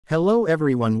Hello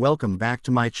everyone, welcome back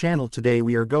to my channel. Today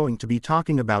we are going to be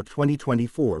talking about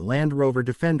 2024 Land Rover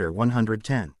Defender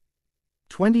 110.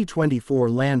 2024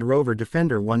 Land Rover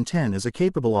Defender 110 is a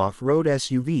capable off-road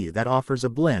SUV that offers a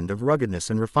blend of ruggedness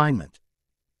and refinement.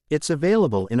 It's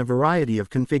available in a variety of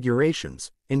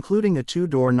configurations, including a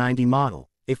 2-door 90 model,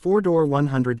 a 4-door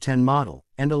 110 model,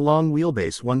 and a long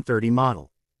wheelbase 130 model.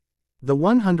 The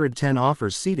 110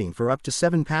 offers seating for up to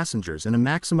 7 passengers and a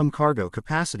maximum cargo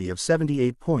capacity of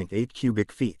 78.8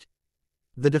 cubic feet.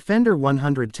 The Defender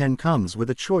 110 comes with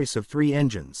a choice of 3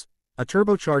 engines: a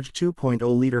turbocharged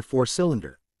 2.0-liter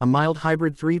 4-cylinder, a mild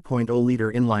hybrid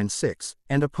 3.0-liter inline-6,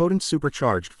 and a potent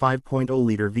supercharged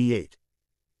 5.0-liter V8.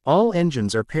 All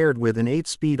engines are paired with an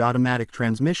 8-speed automatic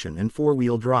transmission and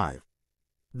 4-wheel drive.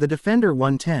 The Defender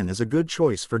 110 is a good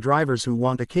choice for drivers who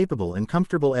want a capable and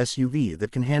comfortable SUV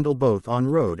that can handle both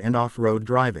on-road and off-road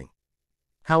driving.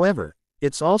 However,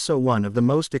 it's also one of the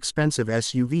most expensive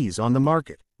SUVs on the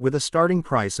market, with a starting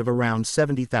price of around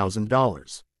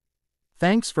 $70,000.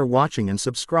 Thanks for watching and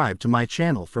subscribe to my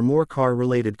channel for more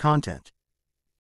car-related content.